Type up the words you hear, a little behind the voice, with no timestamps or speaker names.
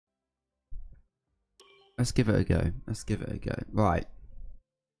Let's give it a go. Let's give it a go. Right.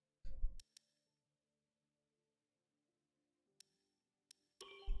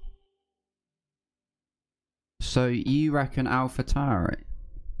 So you reckon AlphaTauri?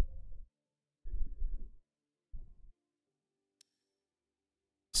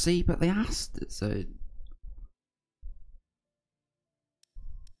 See, but they asked it, so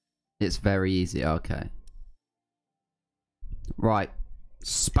it's very easy. Okay. Right.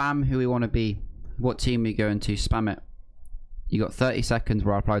 Spam who we want to be. What team are you going to? Spam it. You got 30 seconds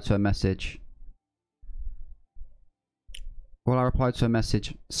where I reply to a message. While I reply to a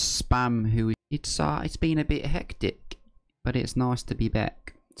message, spam who we... It's been a bit hectic, but it's nice to be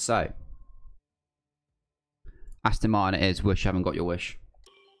back. So, Aston Martin it is. Wish you haven't got your wish.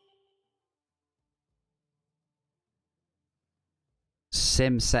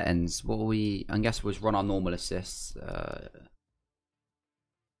 Sim settings. What we... I guess we'll run our normal assists.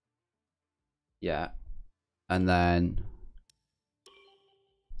 Yeah. And then...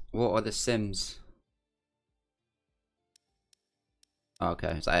 What are the sims?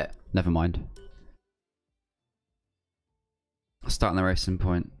 Okay, is that it? Never mind. Starting the racing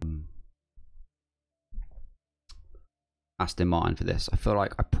point. Aston Martin for this. I feel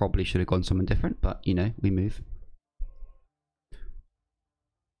like I probably should have gone someone different, but you know, we move.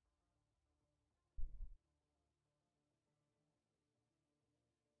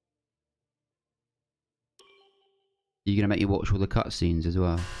 Are you gonna make you watch all the cutscenes as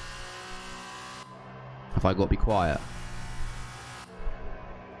well? Have I got to be quiet?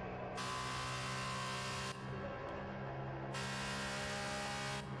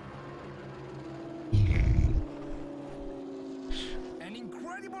 An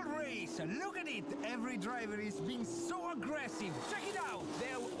incredible race! Look at it! Every driver is being so aggressive. Check it out!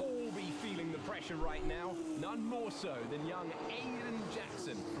 They'll all be feeling the pressure right now. None more so than young Aiden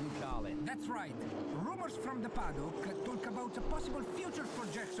Jackson from Carlin. That's right. Rumors from the paddock talk about a possible future for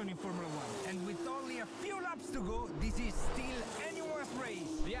Jackson in Formula 1. And with only a few laps to go, this is still anyone's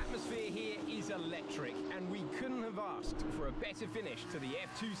race. The atmosphere here is electric, and we couldn't have asked for a better finish to the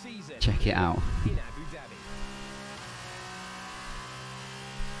F2 season. Check it out. In Abu Dhabi.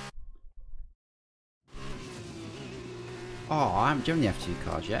 Oh, I haven't driven the F2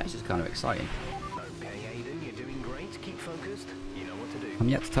 cars yet. This is kind of exciting. Okay, Aiden, you're doing great. Keep focused. You know what to do. I'm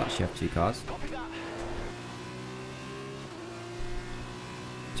yet to touch the F2 cars. Copy that.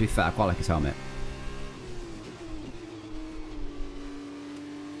 To be fair, I quite like his helmet.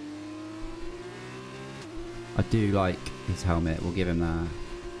 I do like his helmet. We'll give him that.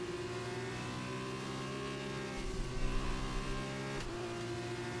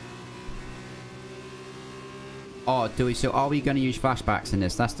 Oh, do we? So, are we going to use flashbacks in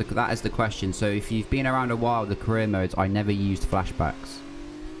this? That is the question. So, if you've been around a while, the career modes, I never used flashbacks.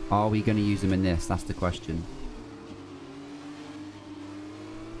 Are we going to use them in this? That's the question.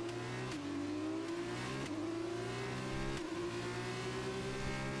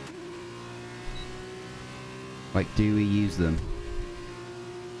 Like, do we use them?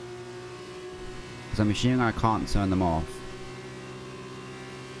 Because I'm assuming I can't turn them off.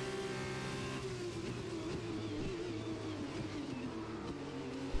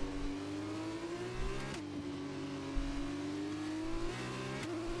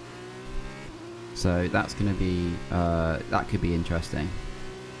 So that's going to be, that could be interesting.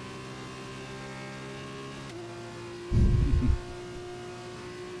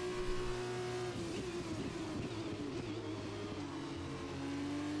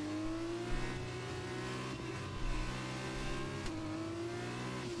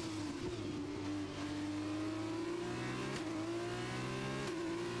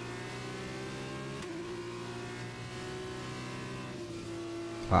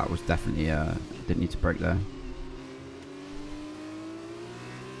 That was definitely, didn't need to break there.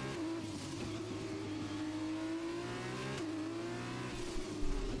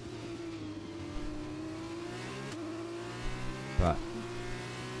 But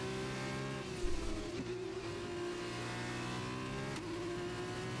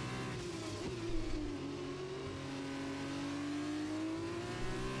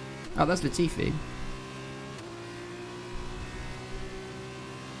oh, that's Latifi.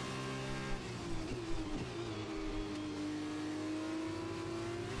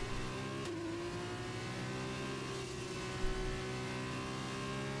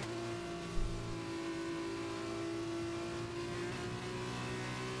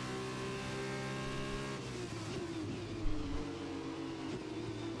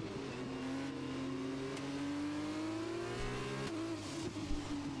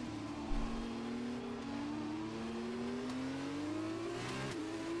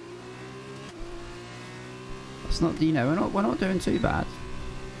 It's not, you know, we're not doing too bad.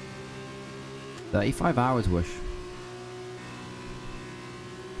 35 hours, Whoosh.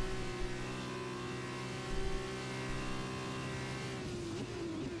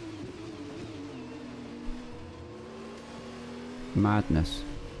 Madness.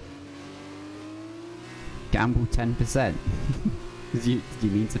 Gamble 10%. Did you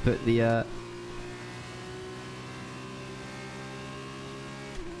mean to put the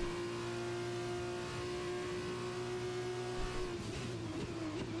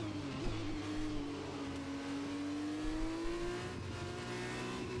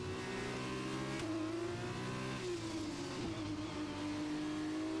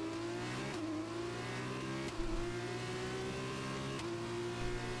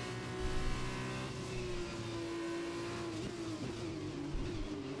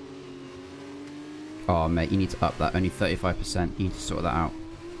Oh mate, you need to up that. Only 35%. You need to sort that out.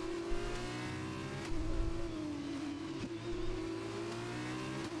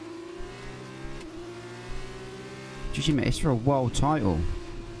 GG mate, it's for a world title.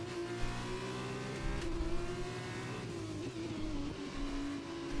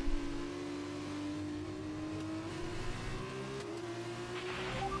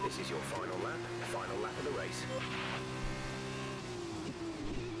 This is your final lap of the race.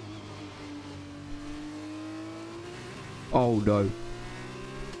 Oh no.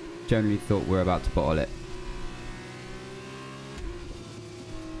 Generally thought we're about to bottle it.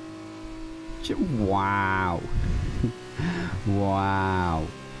 Wow. Wow.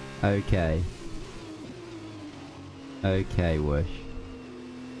 Okay. Okay, Whoosh.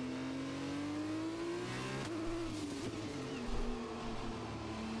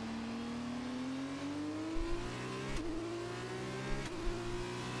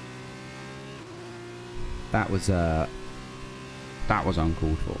 That was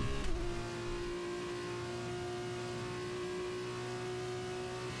uncalled for.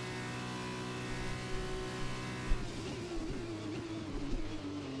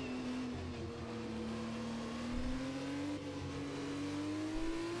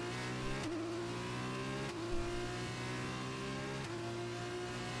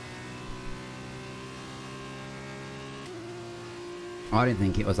 I didn't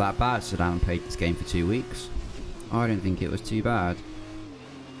think it was that bad, so I haven't played this game for 2 weeks. I didn't think it was too bad.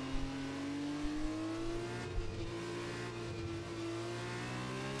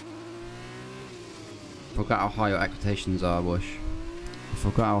 Forgot how high your expectations are, Whoosh. I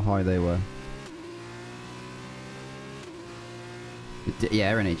forgot how high they were.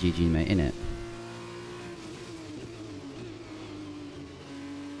 Yeah, innit, GG mate, innit?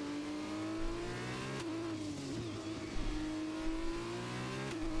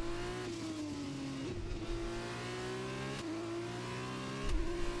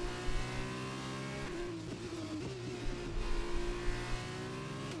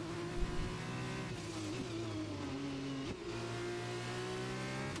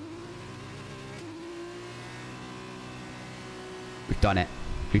 We've done it.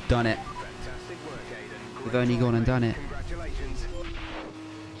 We've done it. Fantastic work, Aiden. We've only gone and done it. Congratulations.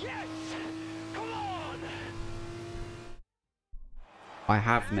 Yes! Come on! I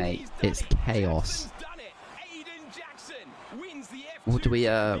have, mate. It's chaos. Done it. Aiden Jackson wins the What do we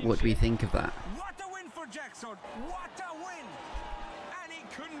think of that? What a win for Jackson! What a win! And it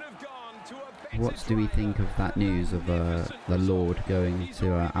couldn't have gone to a better What do we think of that news of the Lord going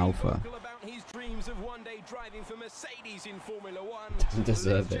to Alpha? about his dreams of one day driving for Mercedes in Formula 1. Doesn't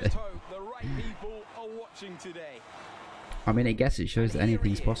deserve Let's it. just hope the right people are watching today. I mean, I guess it shows that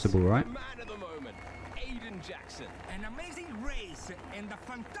anything's possible, right? The man of the moment, Aiden Jackson. An amazing race and a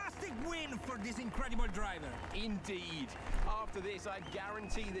fantastic win for this incredible driver. Indeed. After this, I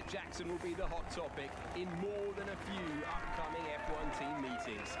guarantee that Jackson will be the hot topic in more than a few upcoming F1 team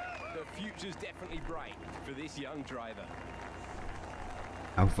meetings. The future's definitely bright for this young driver.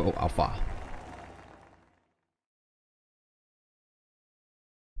 Alpha, oh, Alpha.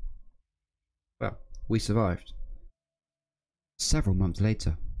 Well, we survived. Several months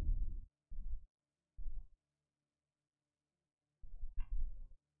later.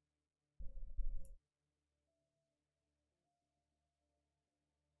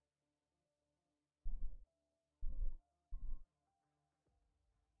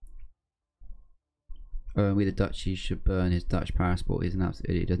 We the Dutchies should burn his Dutch passport. He's an absolute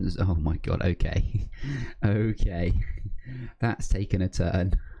idiot. Doesn't? Oh my god. Okay, okay, that's taken a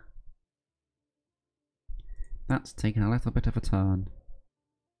turn. That's taken a little bit of a turn.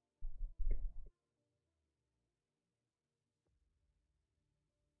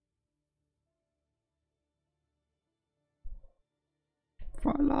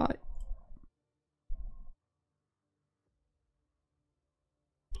 Twilight.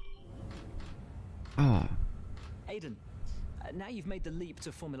 you've made the leap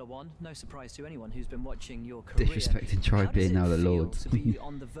to Formula One. No surprise to anyone who's been watching your career. Disrespecting Troy How does being it now the feel Lord. to be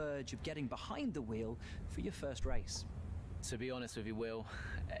on the verge of getting behind the wheel for your first race? To be honest with you, Will,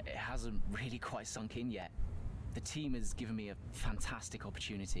 it hasn't really quite sunk in yet. The team has given me a fantastic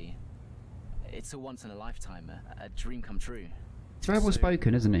opportunity. It's a once in a lifetime, a dream come true. He's very well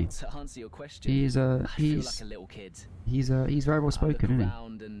spoken, isn't he? To answer your question, He's I feel like a little kid. He's very well spoken, I isn't look he?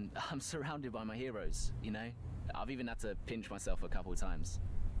 around and I'm surrounded by my heroes, you know? I've even had to pinch myself a couple of times.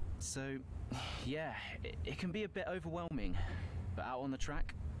 So, yeah, it can be a bit overwhelming. But out on the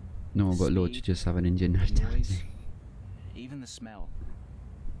track, No one but Lord to just have an Indian nationality. noise, even the smell.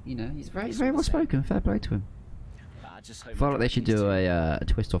 You know, he's very well spoken. Fair play to him. I just I hope feel my like they should do a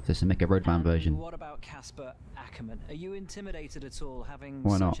twist off this and make a Roadman And version. what about Casper Ackerman? Are you intimidated at all having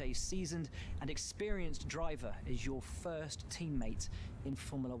Why such not? a seasoned and experienced driver as your first teammate in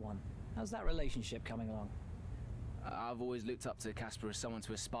Formula One? How's that relationship coming along? I've always looked up to Casper as someone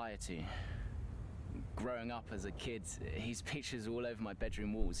to aspire to. Growing up as a kid, his pictures all over my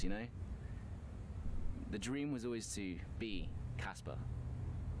bedroom walls, you know? The dream was always to be Casper.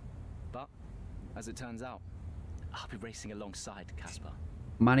 But, as it turns out, I'll be racing alongside Casper.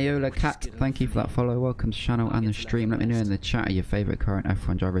 Maniola Cat, thank you for that follow. Welcome to the channel and the stream. Let me know in the chat your favourite current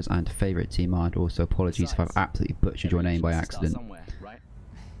F1 drivers and favourite team. And also apologies if I've absolutely butchered your name by accident. Right?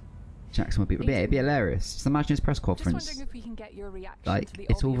 Jackson would be, yeah, it'd be hilarious. Just imagine his press Just conference. wondering if we can get your reaction Like, to the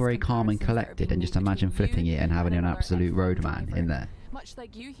it's all obvious very calm and comparisons that are collected, being and just made imagine between flipping you it and having an another absolute F1 roadman driver. in there. Much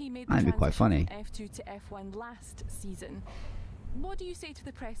like you, he made the That'd be quite funny. transition from F2 to F1 last season. What do you say to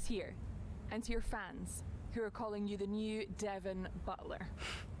the press here, and to your fans, who are calling you the new Devon Butler?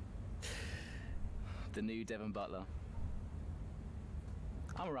 The new Devon Butler.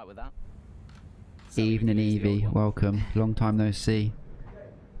 I'm alright with that. Evening, Evie. Welcome. Long time no see.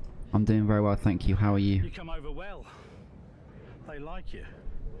 I'm doing very well, thank you. How are you? You come over well. They like you.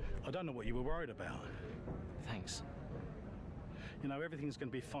 I don't know what you were worried about. Thanks. You know, everything's going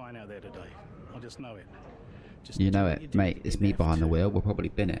to be fine out there today. I just know it. Just You do know what it, you did mate. It's in me behind the F2. wheel. We'll probably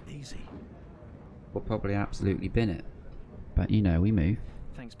bin it. Easy. We'll probably absolutely bin it. But you know, we move.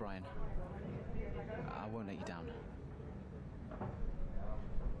 Thanks, Brian. I won't let you down.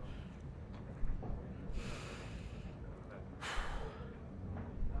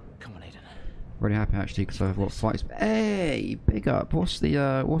 Come on, Aiden. Really happy actually because I've got fights. Hey, big up. What's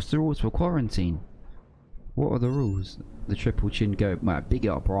the rules for quarantine? What are the rules? The triple chin go. Well, big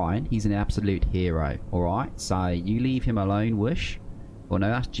up Brian. He's an absolute hero. All right. So you leave him alone, Whoosh. Well, no,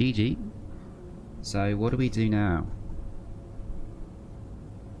 that's GG. So what do we do now?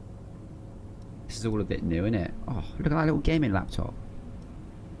 This is all a bit new, isn't it? Oh, look at that little gaming laptop.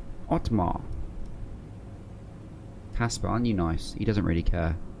 Otmar. Casper, aren't you nice? He doesn't really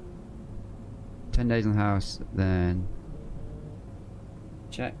care. 10 days in the house, then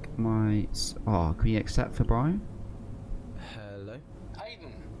check my. Oh, can we accept for Brian? Hello?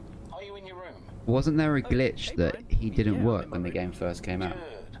 Aiden, are you in your room? Wasn't there a glitch hey, that Brian. he didn't Yeah, I'm work in when my the room. game first came out?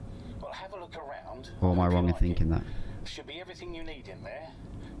 Good. Well, have a look around. Or am I Hope you wrong in like thinking it. that? Should be everything you need in there.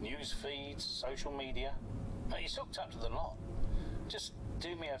 News feeds, social media. It's hooked up to the lot. Just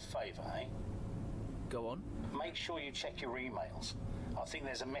do me a favour, eh? Go on. Make sure you check your emails. I think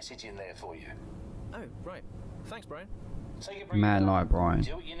there's a message in there for you. Oh, right. Thanks, Brian. Take a breather. Man like Brian.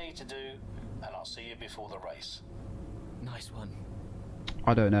 Do what you need to do, and I'll see you before the race. Nice one.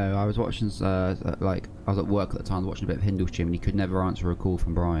 I don't know. I was watching, like, I was at work at the time watching a bit of Hindle Stream and he could never answer a call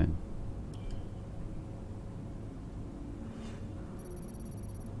from Brian.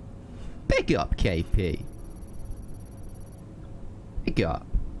 Big up, KP. Big up.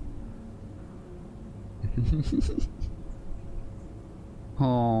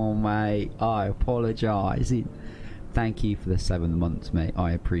 Oh, mate. I apologise. Thank you for the 7 months, mate.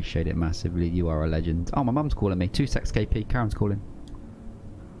 I appreciate it massively. You are a legend. Oh, my mum's calling me. 2 secs, KP. Karen's calling.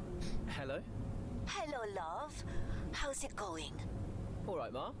 Hello? Hello, love. How's it going?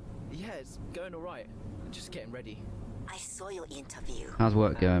 Alright, Ma. Yeah, it's going alright. Just getting ready. I saw your interview. How's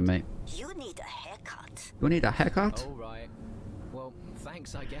work going, mate? You need a haircut. You need a haircut? Alright. Well,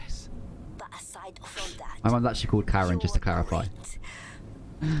 thanks, I guess. But aside from that, My mum's actually called Karen, just to you're clarify. great.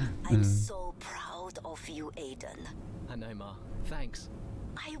 I'm so proud of you, Aiden. I know, Ma. Thanks.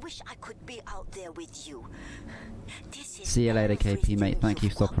 I wish I could be out there with you. This is See you later, KP, everything mate. Thank you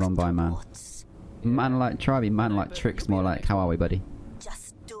you've for stopping on worked by, man. towards. Man like Tribe, man like Tricks, more like how are we, buddy?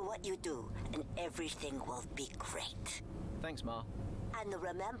 Just do what you do, and everything will be great. Thanks, Ma. And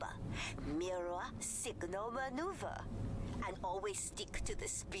remember, mirror signal maneuver. And always stick to the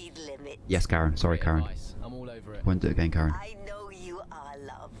speed limit. Yes, Karen. Sorry, Great Karen. advice. I'm all over it. Won't do it again, Karen. I know you are,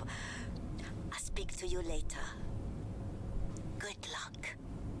 love. I'll speak to you later. Good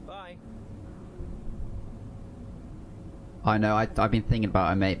I know, I've been thinking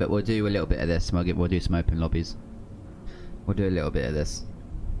about it, mate, but we'll do a little bit of this. We'll do some open lobbies. We'll do a little bit of this.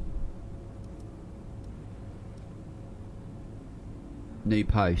 New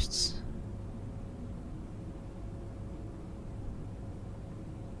posts.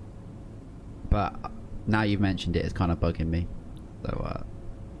 But now you've mentioned it, it's kind of bugging me. So,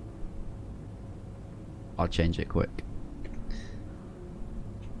 I'll change it quick.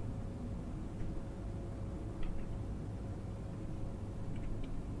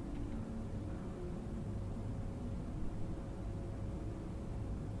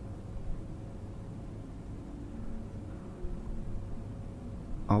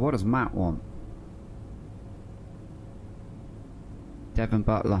 Oh, what does Matt want? Devon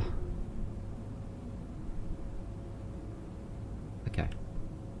Butler. Okay.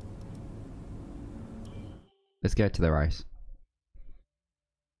 Let's go to the race.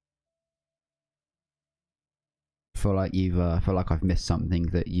 Feel like I've missed something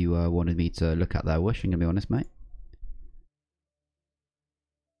that you wanted me to look at there. Wish, I'm gonna be honest, mate.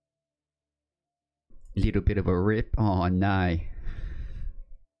 Little bit of a rip. Oh no.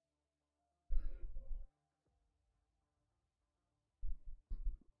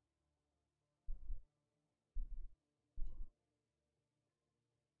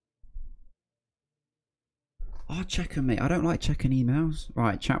 Oh, check 'em, mate. I don't like checking emails.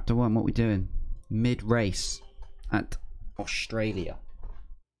 Right, chapter 1, what we doing? Mid-race at Australia.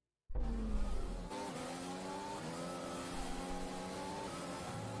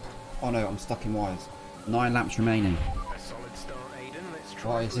 Oh no, I'm stuck in wires. 9 laps remaining. A solid start, Aiden. Let's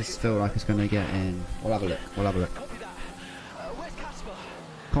try. Why does this feel like it's going to get in? We'll have a look. We'll have a look. Where's Casper?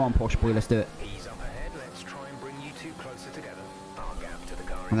 Come on, Posh boy, let's do it. He's up ahead. Let's try and bring you two closer together. Our gap to the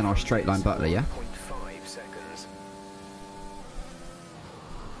car. And then I'll straight line Butler, yeah? 0.5 seconds.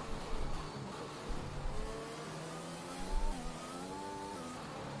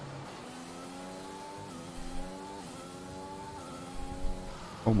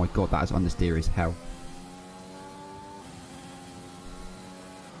 Oh my god, that is understeer as hell.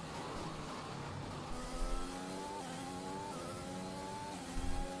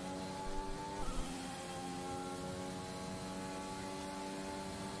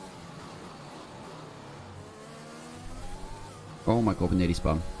 Oh my god, we nearly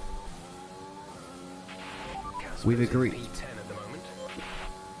spun. We've agreed. P10 at the moment.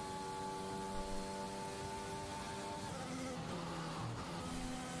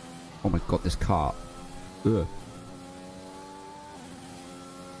 Oh my god, this car. Ugh.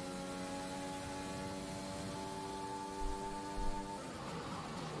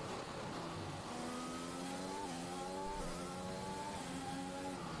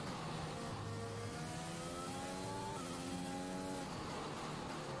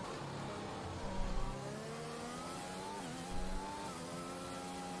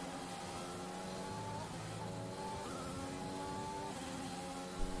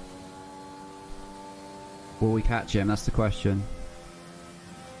 Will we catch him? That's the question.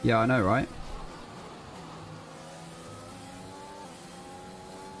 Yeah, I know, right?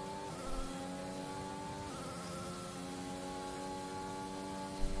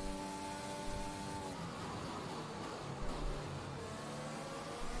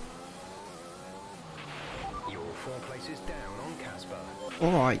 You're 4 places down on Casper.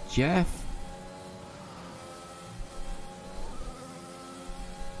 Alright, Jeff.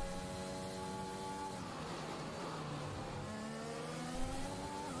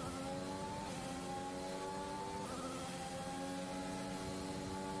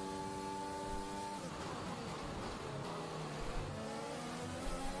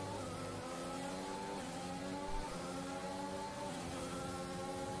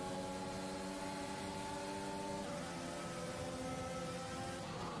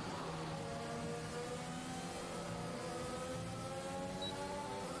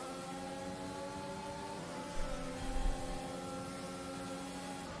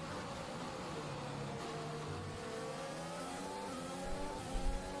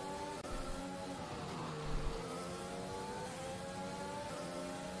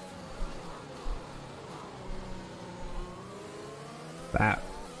 That.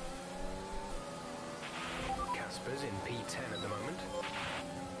 Casper's in P10 at the moment.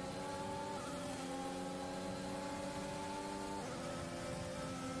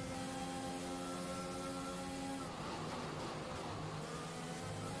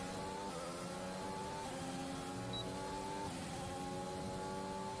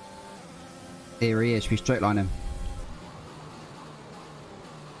 Here he is, we straight line him.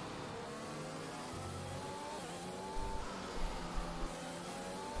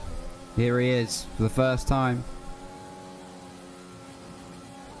 Here he is, for the first time.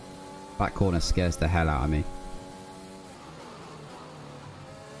 That corner scares the hell out of me.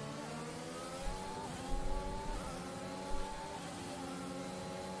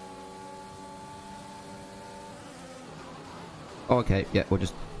 Oh, okay, yeah, we'll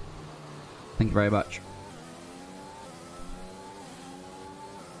just... Thank you very much.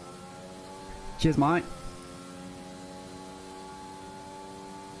 Cheers, mate.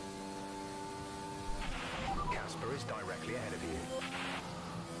 Casper is directly ahead of you.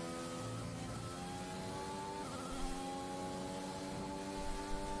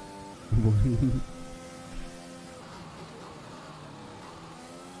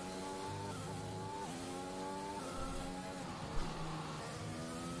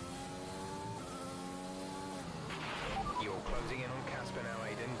 You're closing in on Casper now,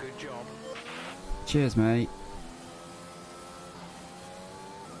 Aiden. Good job. Cheers, mate.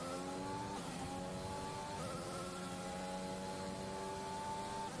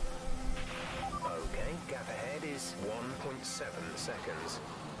 Okay, gap ahead is 1.7 seconds.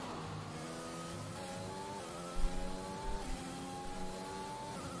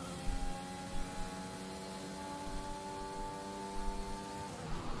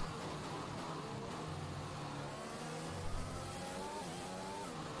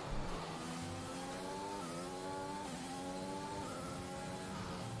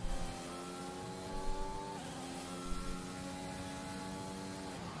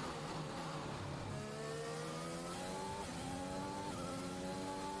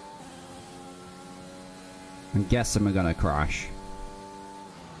 I'm guessing we're gonna crash.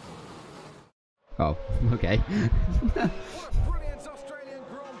 Oh, okay. What a brilliant Australian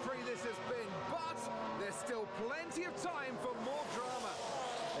Grand Prix this has been, but there's still plenty of time for more drama.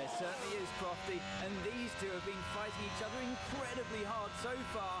 There certainly is, Crofty, and these two have been fighting each other incredibly hard so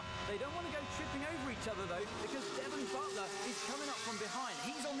far. They don't want to go tripping over each other though, because Devon Butler is coming up from behind.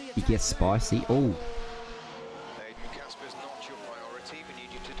 He's on the It attack. gets spicy. Oh. Aiden, Casper's not your priority. We need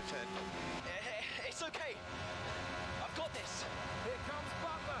you to defend. It's okay. I've got this. Here comes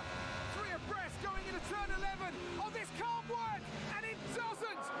Butler. 3 abreast going into turn 11. Oh, this can't work, and it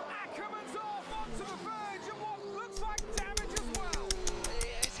doesn't. Ackerman's off onto the verge of what looks like damage as well.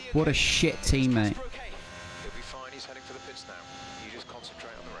 What a shit teammate. Okay. He'll be fine. He's heading for the pits now. You just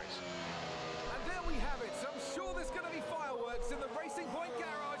concentrate on the race. And there we have it. I'm sure there's going to be fireworks in the Racing Point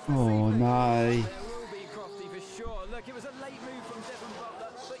garage this Oh evening. no. There will be, Crofty, for sure. Look, it was a late move from Devon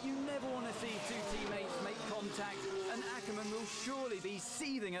Butler, but you never want to see two teammates make contact, and Ackerman will surely be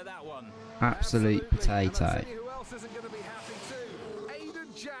seething at that one. Absolute Absolutely. And I'll potato. tell you who else isn't going to be happy too.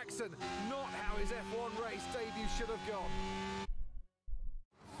 Aiden Jackson. Not how his F1 race debut should have gone.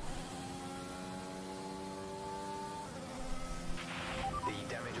 The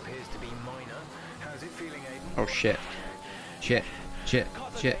damage appears to be minor. How's it feeling, Aiden? Oh shit. Shit. Shit.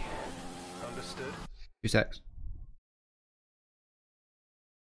 Shit. Understood. 2 secs.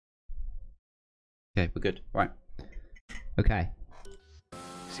 Okay, we're good. Right. Okay.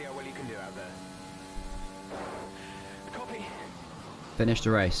 See how well you can do out there. Copy. Finished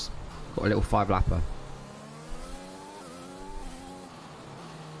the race. Got a little 5-lapper.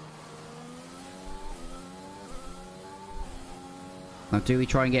 Now, do we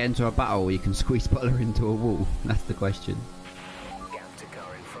try and get into a battle where you can squeeze Butler into a wall? That's the question. Gap to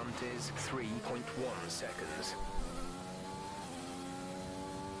car in front is 3.1 seconds.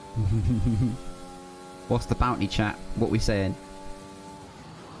 What's the bounty, chat? What we saying?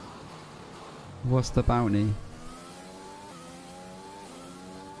 What's the bounty?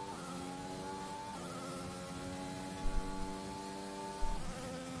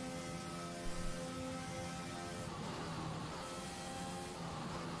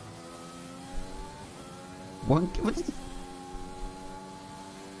 What is...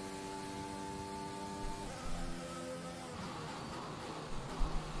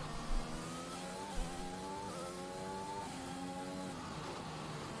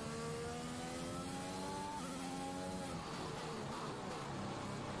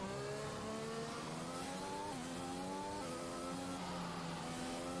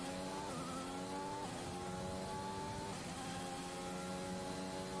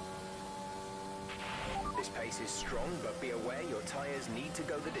 This pace is strong, but be aware your tyres need to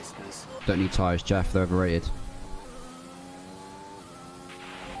go the distance. Don't need tyres, Jeff. They're overrated.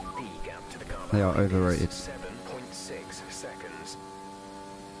 The gap to the car They are behind is overrated. 7.6 seconds.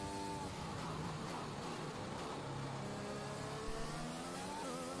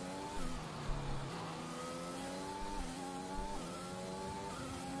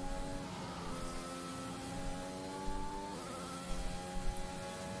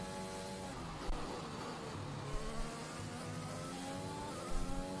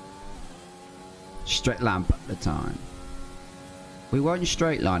 Straight line Butler time. We won't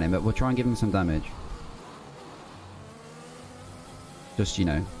straight line him, but we'll try and give him some damage. Just, you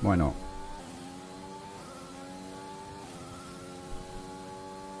know, why not?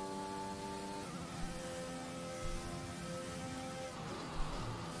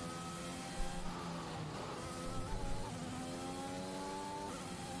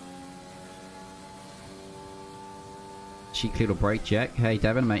 Cheeky little break check. Hey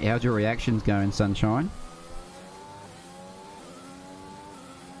Devon, mate, how's your reactions going, sunshine?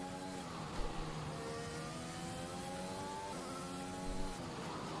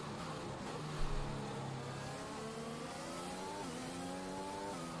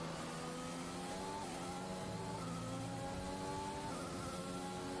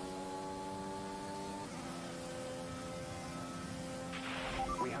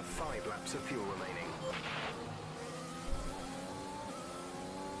 We have 5 laps of fuel remaining.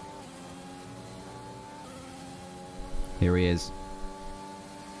 Here he is.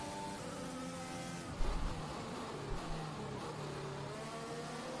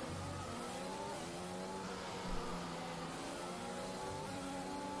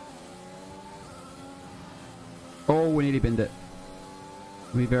 Oh, we nearly binned it.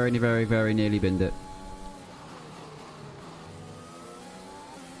 We very nearly binned it.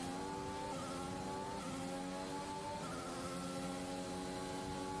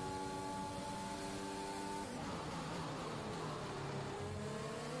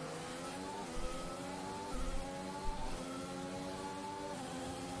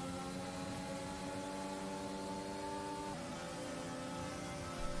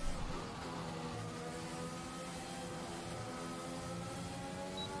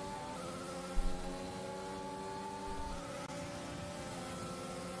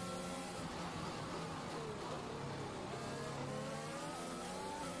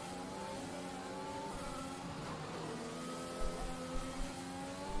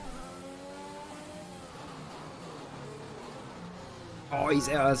 Oh, he's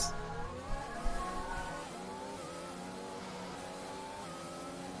at us.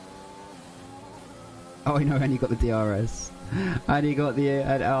 Oh, no, and he got the DRS. And he got the,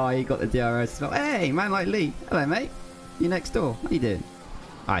 he got the DRS. Oh, hey, man like Lee. Hello, mate. You next door. What are you doing?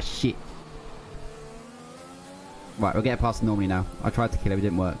 Ah, shit. Right, we'll get past normally now. I tried to kill him, it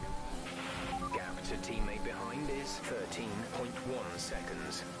didn't work. Gap to teammate behind is 13.1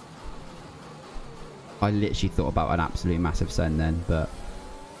 seconds. I literally thought about an absolute massive send then, but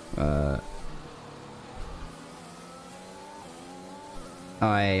I'll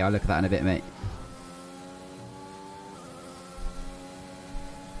look at that in a bit, mate.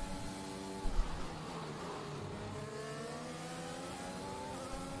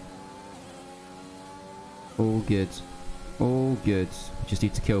 All good. All good. Just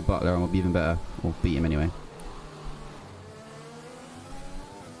need to kill Butler and we'll be even better. Or beat him anyway.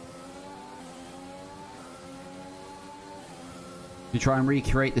 To try and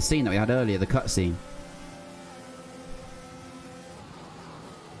recreate the scene that we had earlier, the cutscene.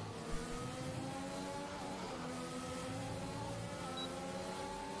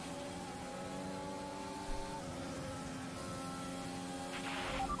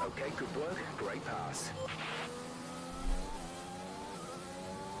 Okay, good work. Great pass.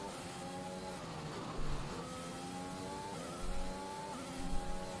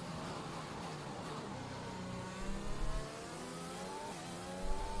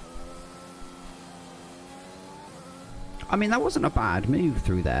 I mean, that wasn't a bad move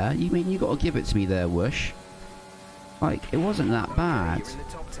through there. You mean you got to give it to me there, Whoosh? Like, it wasn't that bad. You're in the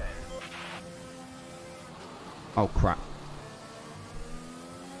top 10. Oh, crap.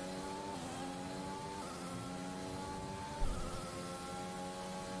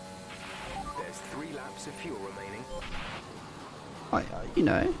 There's 3 laps of fuel remaining. You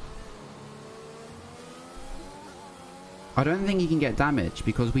know. I don't think he can get damage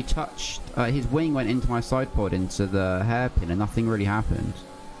because we touched... his wing went into my side pod into the hairpin and nothing really happened.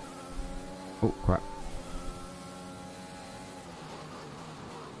 Oh, crap.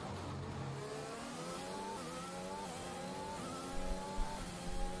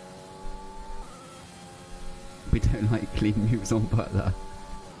 We don't like clean moves on Butler.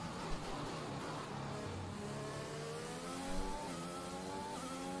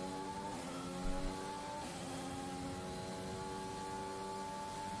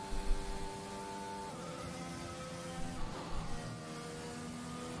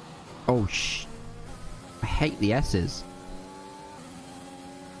 Oh, I hate the S's.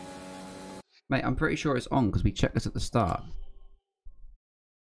 Mate, I'm pretty sure it's on because we checked this at the start.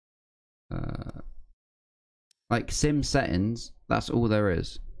 Like sim settings, that's all there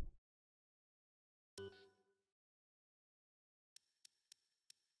is.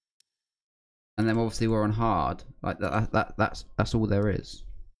 and then obviously we're on hard. Like that's all there is.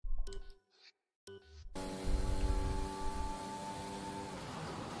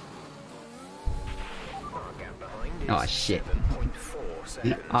 Oh shit.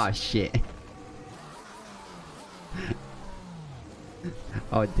 Oh shit.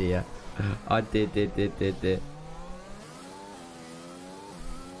 Oh dear. Oh dear.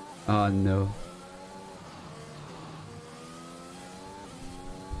 Oh no.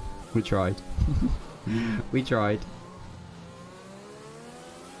 We tried. We tried.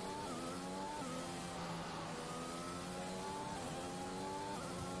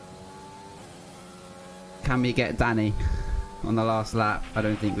 Can we get Danny on the last lap? I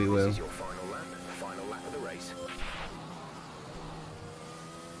don't think we will. This is your final lap of the race.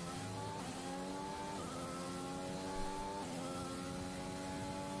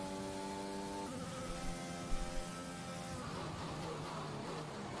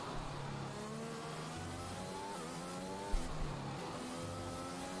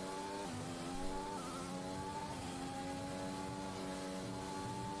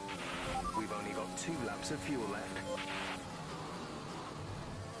 We've only got 2 laps of fuel left.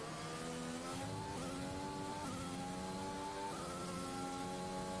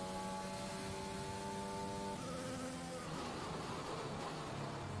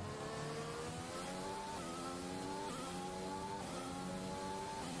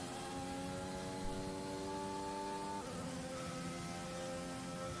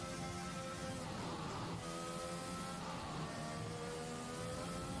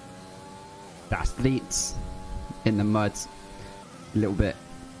 Athletes in the mud a little bit.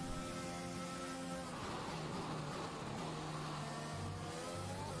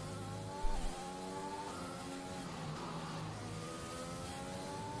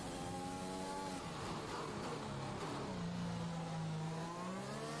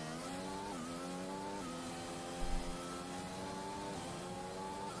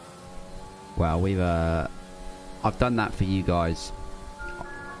 Well, I've done that for you guys.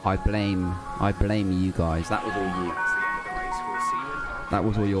 I blame you guys. That was all you. That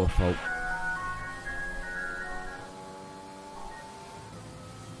was all your fault.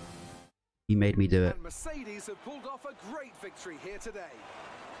 You made me do it. And Mercedes have pulled off a great victory here today.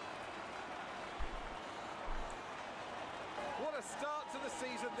 What a start to the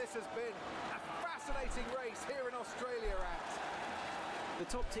season this has been. A fascinating race here in Australia at. The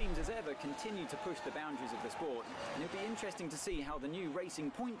top teams as ever continue to push the boundaries of the sport, and it'll be interesting to see how the new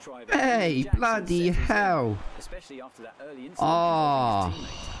Racing Point driver. Hey, bloody hell! Especially after that early incident. Oh,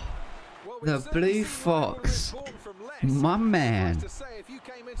 the Blue Fox, my man.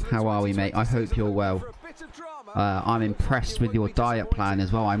 How are we, mate? I hope you're well. I'm impressed with your diet plan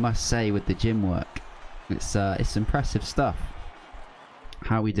as well. I must say, with the gym work, it's impressive stuff.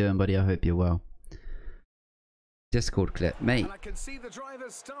 How are we doing, buddy? I hope you're well. Discord clip, mate. And I can see the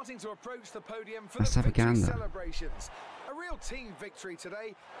drivers starting to approach the podium for Let's the have a victory gander. celebrations. A real team victory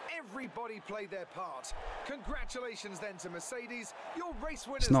today. Everybody played their part. Congratulations then to Mercedes. Your race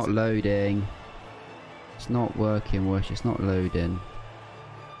winners. It's not loading. It's not working, Wush. It's not loading.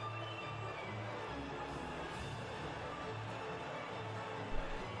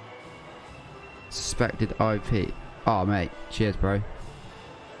 Suspected IP. Oh, mate. Cheers, bro.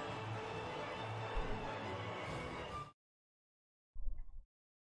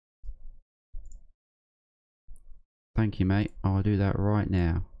 Thank you, mate. I'll do that right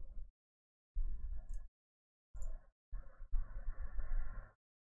now.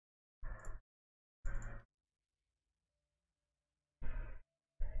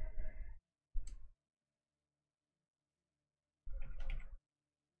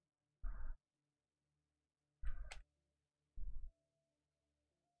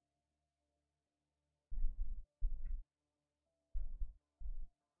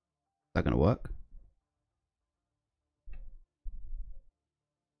 Is that going to work?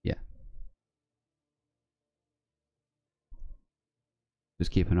 Yeah.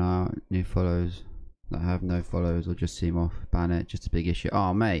 Just keep an eye out. New follows that have no follows or just seem off. Ban it. Just a big issue.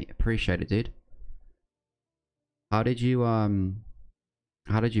 Oh, mate. Appreciate it, dude. How did you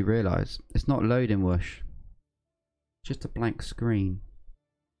realise? It's not loading, Whoosh. Just a blank screen.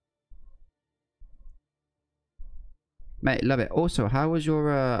 Mate, love it. Also, how was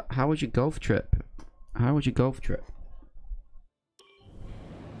your golf trip? How was your golf trip?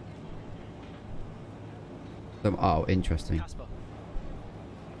 Oh, interesting. Casper,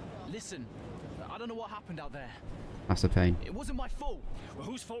 listen, I don't know what happened out there. That's a pain. It wasn't my fault. Well,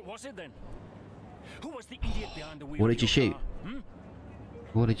 whose fault was it then? Who was the idiot behind the wheel? What of did you your shoot? car? Hmm?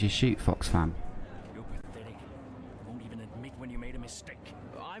 What did you shoot, Fox fam? You're pathetic. Won't even admit when you made a mistake.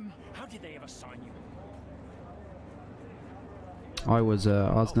 I'm... How did they ever sign I was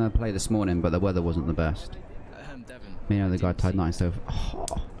gonna play this morning, but the weather wasn't the best. Devon. Me and the guy tied 9 so. Oh,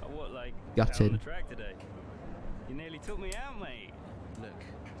 What, like, gutted. out on the track today? You nearly took me out, mate. Look,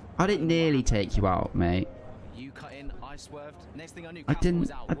 I didn't nearly take you out, mate. you cut in, I swerved. Next thing I knew, I Casper was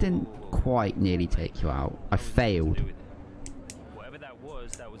didn't. out. I didn't quite nearly take you out. I failed. Whatever that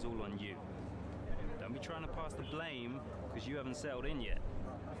was all on you. Don't be trying to pass the blame because you haven't settled in yet.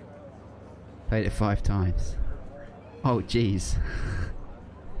 Played it 5 times. Oh, jeez.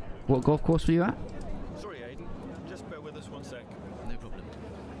 What golf course were you at? Sorry, Aiden. Just bear with us one sec. No problem.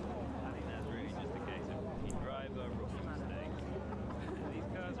 I think that's really just a case of he drives over rookie mistakes. These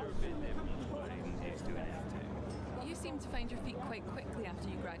cars are a bit different from what Aiden's used to in F2. You seem to find your feet quite quickly after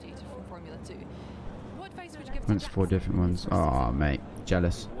you graduated from Formula 2. What advice would you give to That's 4 different ones. Oh, mate.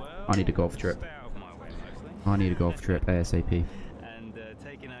 Jealous. I need a golf trip. Stay out of my way, mostly. I need a golf trip ASAP. And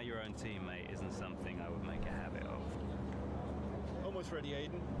taking out your own teammate isn't something I would make a habit of. Almost ready,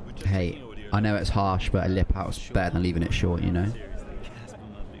 Aiden. We're just Hey, taking audio I know now. it's harsh, but a lip out's better than leaving it short, you know? Seriously, Casper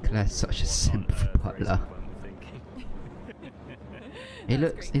must be Claire's such a simp for Butler. He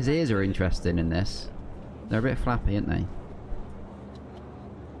looks. His ears are interesting in this. They're a bit flappy, aren't they?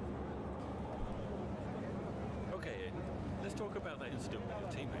 Okay, Aiden. Let's talk about that incident with your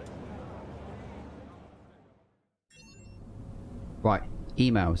teammate. Right.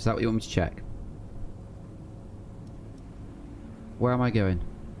 Emails. Is that what you want me to check? Where am I going?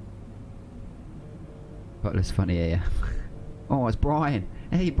 Butler's funny here. Oh, it's Brian.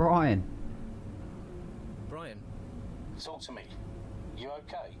 Hey, Brian. Brian? Talk to me. You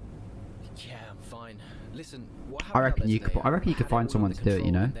okay? Yeah, I'm fine. Listen, what I happened reckon out you there could. today? I reckon you could had find all someone under to do it.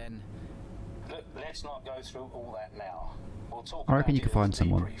 You control know. and then- Look, let's not go through all that now. We'll talk I reckon about you it could in the find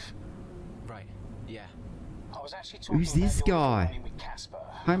someone. debrief. Right. Yeah. I was actually talking Who's about this your guy? journey with Casper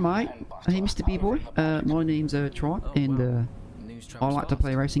Hi, mate. and Hey, Butler Mr. B-boy. over in the paddock. My name's Trot, Oh, and wow. News I travels like to fast.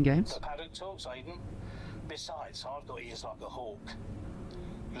 play racing games. The paddock talks, Aiden. Besides, I've got ears like a hawk.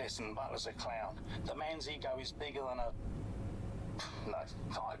 Listen, Butler's a clown. The man's ego is bigger than a...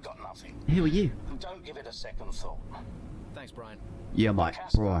 No, I've got nothing. Who are you? Don't give it a second thought. Thanks, Brian. Yeah, mate.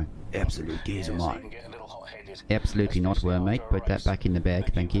 Casper. Brian. Absolute geezer, Yes, he mate. can get a little hot-headed. Absolutely not, Especially were, mate. after a Put that race. back in the bag,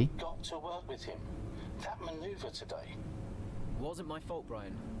 But thank you. You've got to work with him. That manoeuvre today, Wasn't my fault,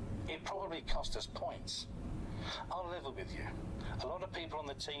 Brian. it probably cost us points. I'll level with you. A lot of people on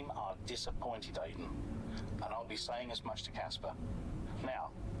the team are disappointed, Aiden. And I'll be saying as much to Casper. Now,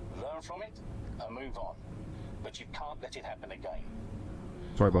 learn from it and move on. But you can't let it happen again.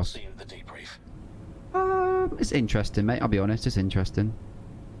 Sorry, I'll boss. see you at the debrief. It's interesting, mate. I'll be honest. It's interesting.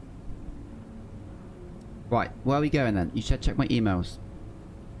 Right, where are we going then? You should check my emails.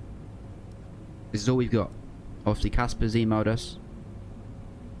 This is all we've got. Obviously, Casper's emailed us.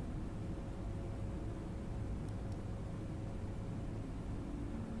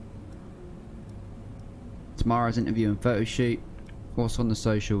 Tomorrow's interview and photo shoot. What's on the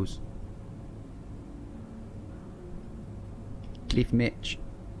socials? Cliff Mitch.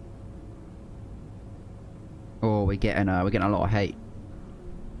 Oh, we're getting a lot of hate.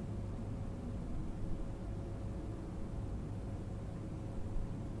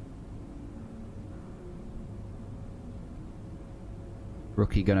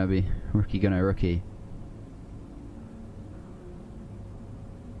 Rookie.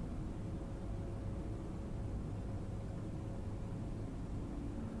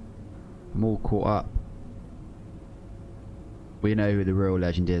 I'm all caught up. We know who the real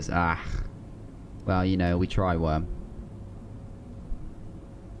legend is. Ah. Well, you know, we try, Worm.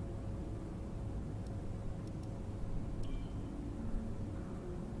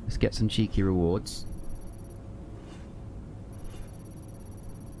 Let's get some cheeky rewards.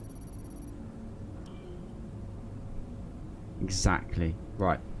 Exactly.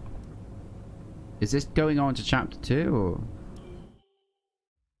 Right. Is this going on to chapter 2 or...